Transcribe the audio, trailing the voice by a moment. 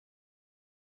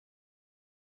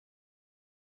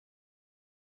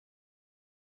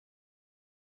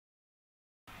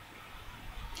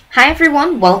Hi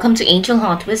everyone, welcome to Angel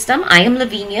Heart Wisdom. I am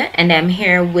Lavinia and I'm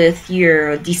here with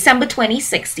your December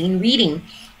 2016 reading.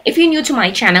 If you're new to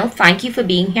my channel, thank you for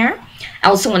being here. I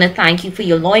also want to thank you for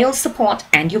your loyal support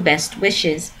and your best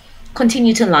wishes.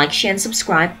 Continue to like, share, and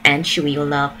subscribe and show your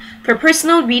love. For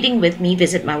personal reading with me,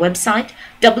 visit my website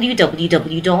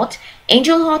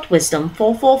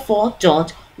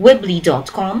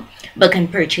www.angelheartwisdom444.weebly.com, but can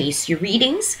purchase your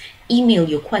readings. Email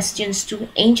your questions to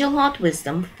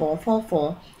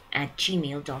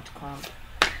angelheartwisdom444@gmail.com.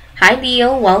 Hi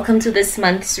Leo, welcome to this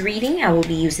month's reading. I will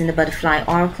be using the Butterfly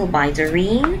Oracle by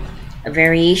Doreen, a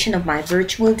variation of my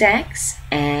virtual decks,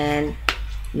 and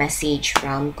message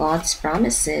from God's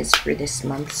promises for this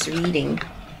month's reading.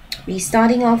 We're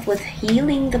starting off with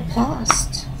healing the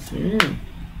past.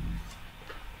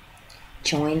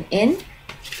 Join in.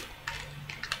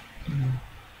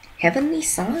 Heavenly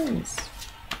signs.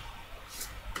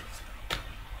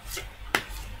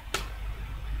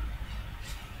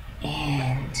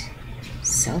 And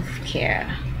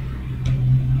self-care.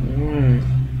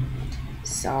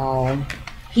 So,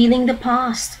 healing the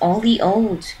past, all the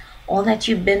old, all that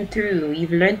you've been through.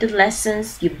 You've learned the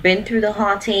lessons, you've been through the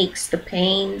heartaches, the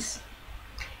pains.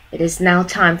 It is now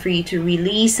time for you to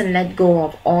release and let go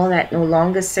of all that no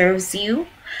longer serves you.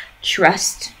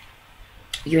 Trust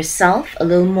yourself a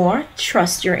little more.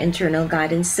 Trust your internal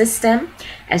guidance system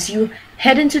as you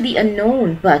head into the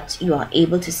unknown, but you are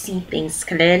able to see things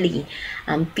clearly.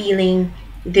 I'm feeling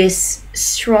this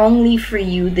strongly for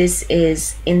you. This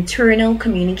is internal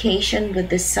communication with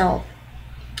the self.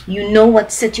 You know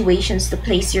what situations to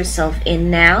place yourself in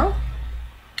now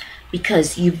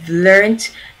because you've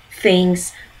learned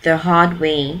things the hard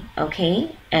way,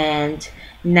 okay? And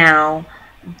now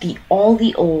all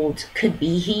the old could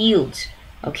be healed,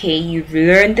 okay? You've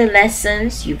learned the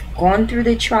lessons, you've gone through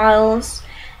the trials,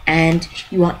 and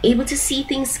you are able to see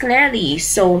things clearly.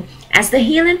 So as the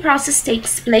healing process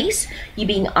takes place, you're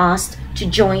being asked to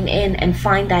join in and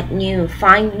find new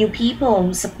people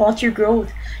who support your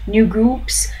growth, new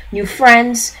groups, new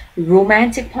friends,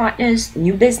 romantic partners,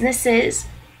 new businesses.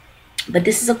 But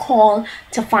this is a call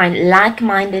to find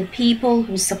like-minded people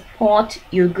who support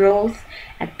your growth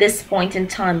at this point in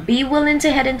time. Be willing to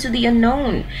head into the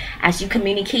unknown as you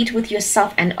communicate with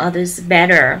yourself and others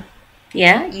better.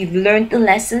 Yeah, you've learned the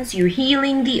lessons, you're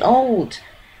healing the old.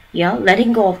 Yeah,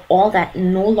 letting go of all that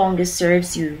no longer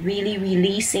serves you, really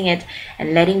releasing it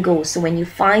and letting go. So when you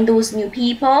find those new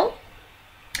people,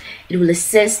 it will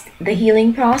assist the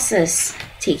healing process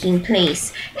taking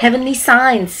place. Heavenly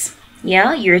signs.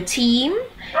 Yeah, your team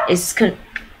is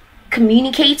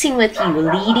communicating with you,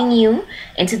 leading you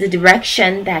into the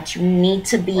direction that you need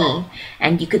to be.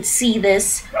 And you could see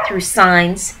this through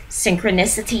signs,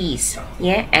 synchronicities.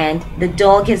 Yeah, and the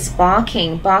dog is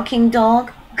barking. Barking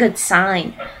dog, good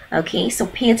sign. Okay, so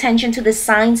pay attention to the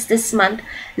signs this month,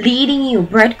 leading you,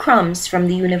 breadcrumbs from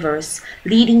the universe,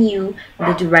 leading you in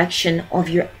the direction of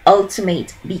your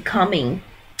ultimate becoming.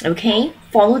 Okay,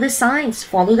 follow the signs,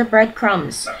 follow the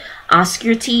breadcrumbs. Ask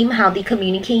your team how they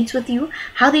communicate with you,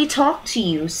 how they talk to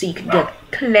you, so you can get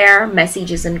clear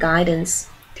messages and guidance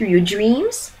through your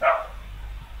dreams.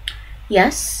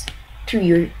 Yes, through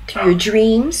your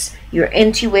dreams, your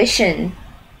intuition.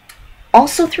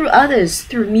 Also through others,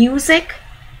 through music.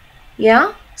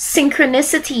 Yeah,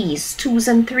 synchronicities, 2s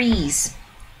and 3s.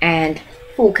 And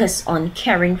focus on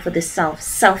caring for the self,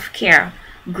 self-care,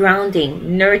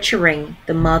 grounding, nurturing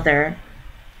the mother,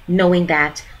 knowing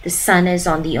that the sun is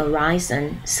on the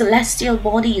horizon, celestial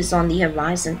body is on the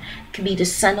horizon. It could be the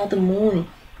sun or the moon,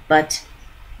 but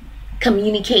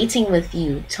communicating with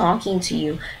you, talking to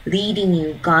you, leading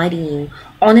you, guiding you.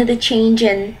 Honor the change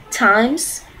in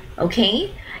times,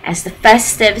 okay? As the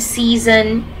festive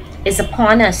season is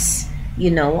upon us,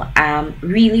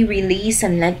 really release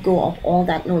and let go of all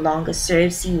that no longer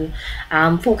serves you.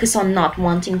 Focus on not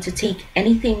wanting to take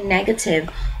anything negative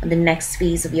on the next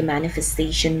phase of your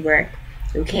manifestation work.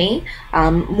 Okay,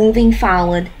 moving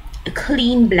forward, a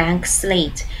clean blank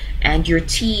slate, and your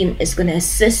team is going to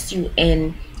assist you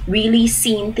in really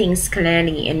seeing things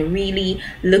clearly and really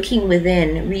looking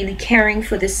within, really caring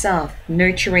for the self,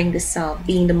 nurturing the self,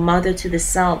 being the mother to the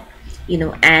self,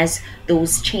 as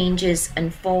those changes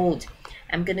unfold.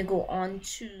 I'm going to go on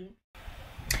to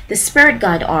the Spirit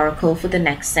Guide Oracle for the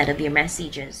next set of your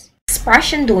messages.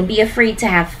 Expression, don't be afraid to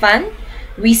have fun.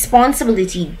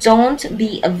 Responsibility, don't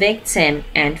be a victim,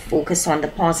 and focus on the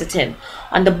positive.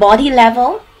 On the body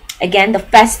level, again, the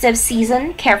festive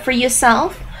season, care for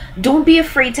yourself. Don't be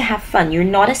afraid to have fun. You're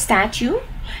not a statue.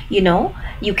 You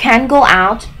can go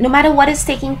out no matter what is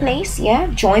taking place. Yeah,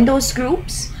 join those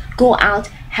groups, go out,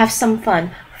 have some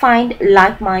fun, find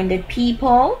like-minded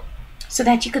people, so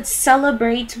that you could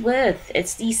celebrate with.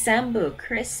 It's December,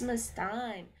 Christmas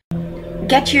time.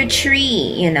 Get your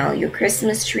tree, your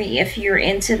Christmas tree if you're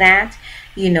into that,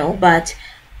 but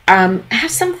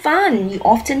have some fun. You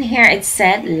often hear it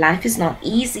said life is not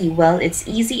easy. Well, it's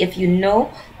easy if you know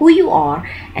who you are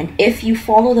and if you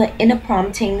follow the inner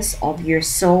promptings of your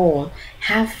soul.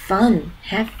 Have fun.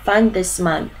 Have fun this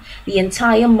month. The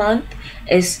entire month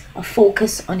is a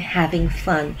focus on having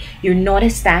fun. You're not a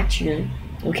statue,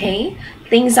 okay?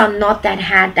 Things are not that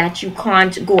hard that you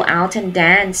can't go out and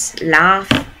dance, laugh,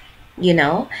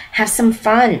 have some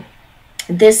fun.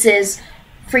 This is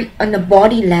free on the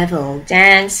body level.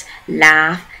 Dance,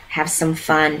 laugh, have some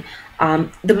fun.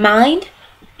 The mind,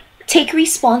 take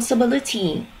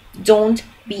responsibility. Don't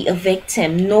be a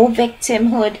victim. No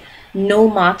victimhood, no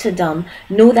martyrdom.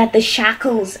 Know that the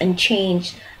shackles and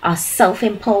chains are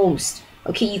self-imposed.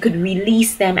 Okay, you could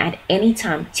release them at any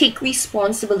time. Take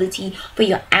responsibility for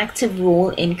your active role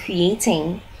in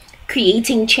creating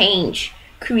change.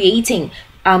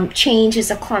 Change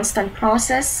is a constant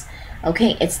process.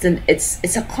 Okay,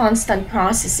 it's a constant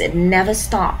process. It never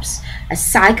stops. A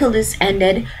cycle is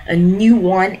ended, a new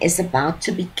one is about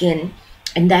to begin.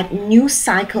 And that new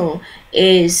cycle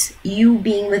is you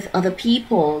being with other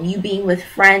people, you being with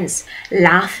friends,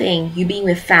 laughing, you being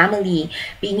with family,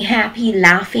 being happy,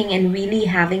 laughing, and really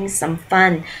having some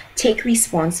fun. Take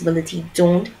responsibility.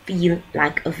 Don't feel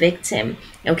like a victim.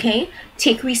 Okay?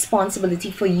 Take responsibility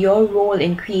for your role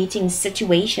in creating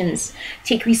situations.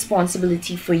 Take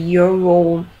responsibility for your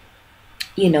role,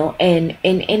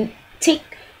 and take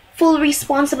full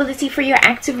responsibility for your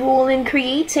active role in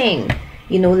creating.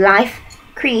 Life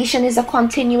creation is a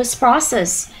continuous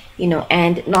process,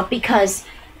 and not because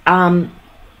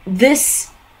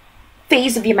this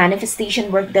phase of your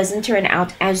manifestation work doesn't turn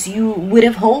out as you would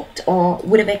have hoped or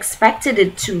would have expected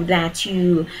it to, that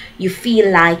you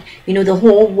feel like the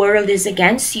whole world is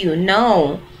against you.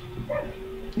 No,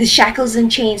 the shackles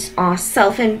and chains are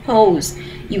self-imposed.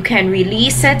 You can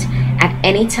release it at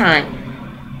any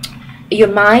time. Your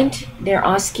mind, they're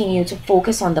asking you to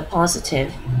focus on the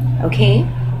positive. Okay,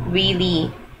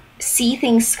 really see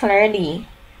things clearly.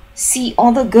 See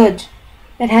all the good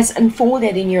that has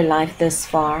unfolded in your life thus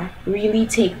far. Really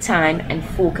take time and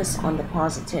focus on the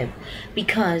positive,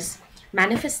 because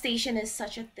manifestation is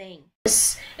such a thing.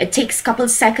 It takes a couple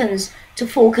seconds to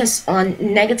focus on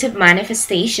negative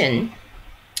manifestation,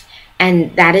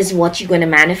 and that is what you're going to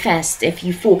manifest. If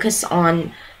you focus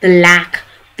on the lack,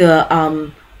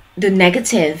 the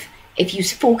negative, if you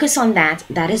focus on that,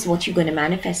 that is what you're going to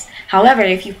manifest. However,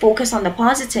 if you focus on the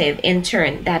positive, in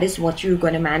turn, that is what you're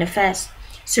going to manifest.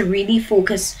 So really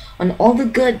focus on all the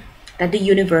good that the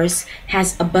universe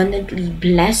has abundantly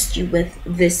blessed you with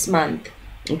this month.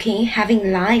 Okay,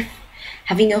 having life,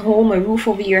 having a home, a roof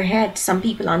over your head. Some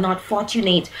people are not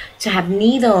fortunate to have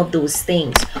neither of those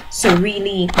things. So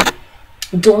really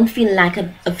don't feel like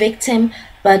a victim,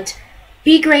 but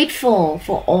be grateful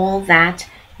for all that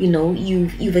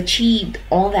you've achieved,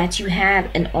 all that you have,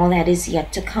 and all that is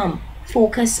yet to come.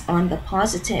 Focus on the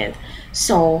positive.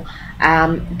 So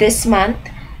this month,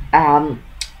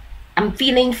 I'm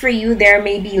feeling for you, there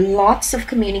may be lots of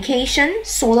communication,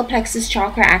 solar plexus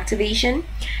chakra activation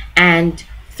and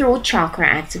throat chakra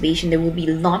activation. There will be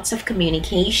lots of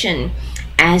communication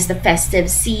as the festive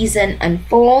season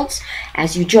unfolds,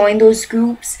 as you join those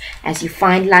groups, as you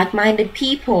find like-minded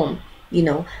people.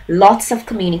 Lots of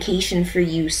communication for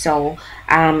you. So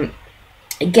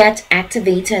get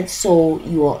activated so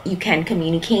you can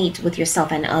communicate with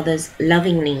yourself and others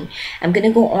lovingly. I'm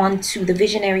gonna go on to the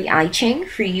visionary I Ching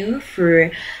for you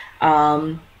for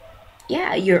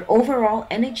your overall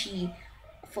energy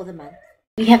for the month.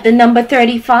 We have the number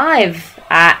 35.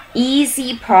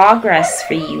 Easy progress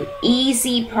for you.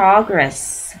 Easy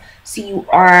progress. So you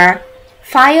are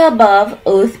fire above,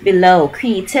 earth below.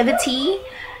 Creativity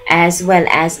as well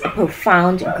as a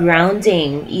profound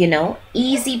grounding.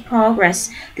 Easy progress.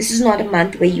 This is not a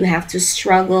month where you have to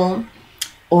struggle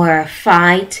or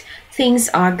fight. Things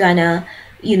are gonna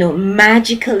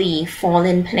magically fall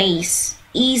in place.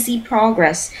 Easy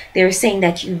progress. They're saying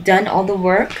that you've done all the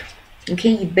work. Okay,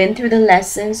 you've been through the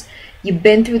lessons, you've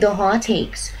been through the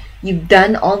heartaches, you've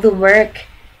done all the work,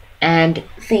 and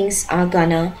things are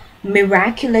gonna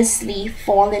miraculously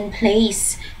fall in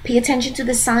place. Pay attention to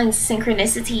the signs,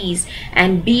 synchronicities,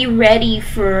 and be ready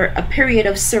for a period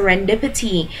of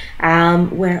serendipity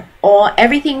where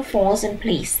everything falls in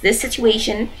place. This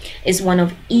situation is one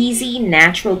of easy,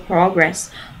 natural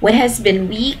progress. What has been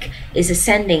weak is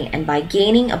ascending, and by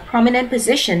gaining a prominent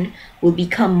position will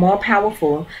become more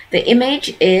powerful. The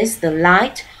image is the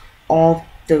light of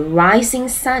the rising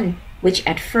sun, which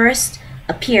at first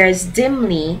appears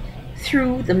dimly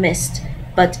through the mist,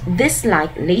 but this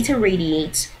light later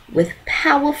radiates with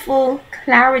powerful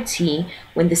clarity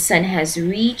when the sun has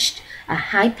reached a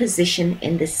high position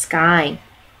in the sky.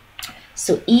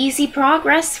 So easy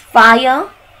progress, fire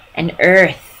and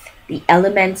earth. The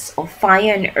elements of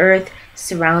fire and earth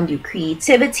surround your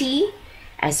creativity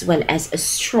as well as a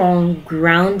strong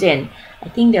grounding. I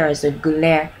think there is a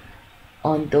glare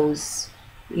on those.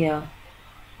 Yeah,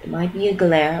 there might be a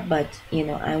glare, but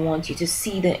I want you to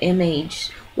see the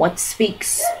image. What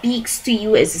speaks to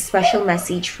you is a special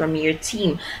message from your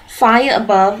team. Fire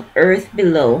above, earth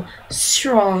below,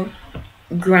 strong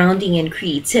grounding and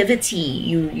creativity.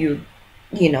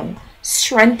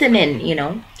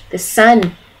 Strengthening. The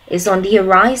sun is on the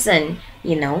horizon.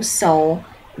 So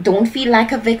don't feel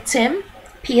like a victim.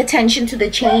 Pay attention to the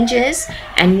changes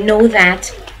and know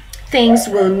that things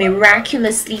will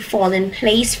miraculously fall in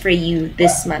place for you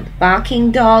this month.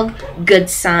 Barking dog, good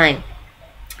sign.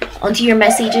 Onto your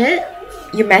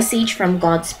message from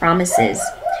God's promises.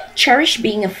 Cherish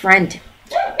being a friend.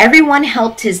 Everyone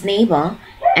helped his neighbor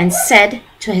and said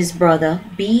to his brother,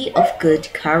 be of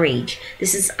good courage.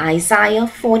 This is Isaiah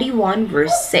 41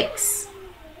 verse 6.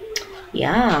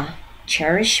 Yeah,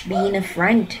 cherish being a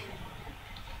friend.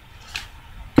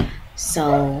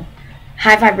 So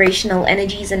high vibrational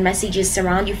energies and messages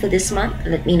surround you for this month.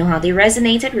 Let me know how they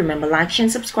resonated. Remember, like, share,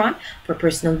 and subscribe. For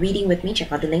personal reading with me,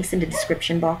 check out the links in the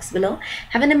description box below.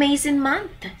 Have an amazing month.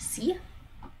 See ya.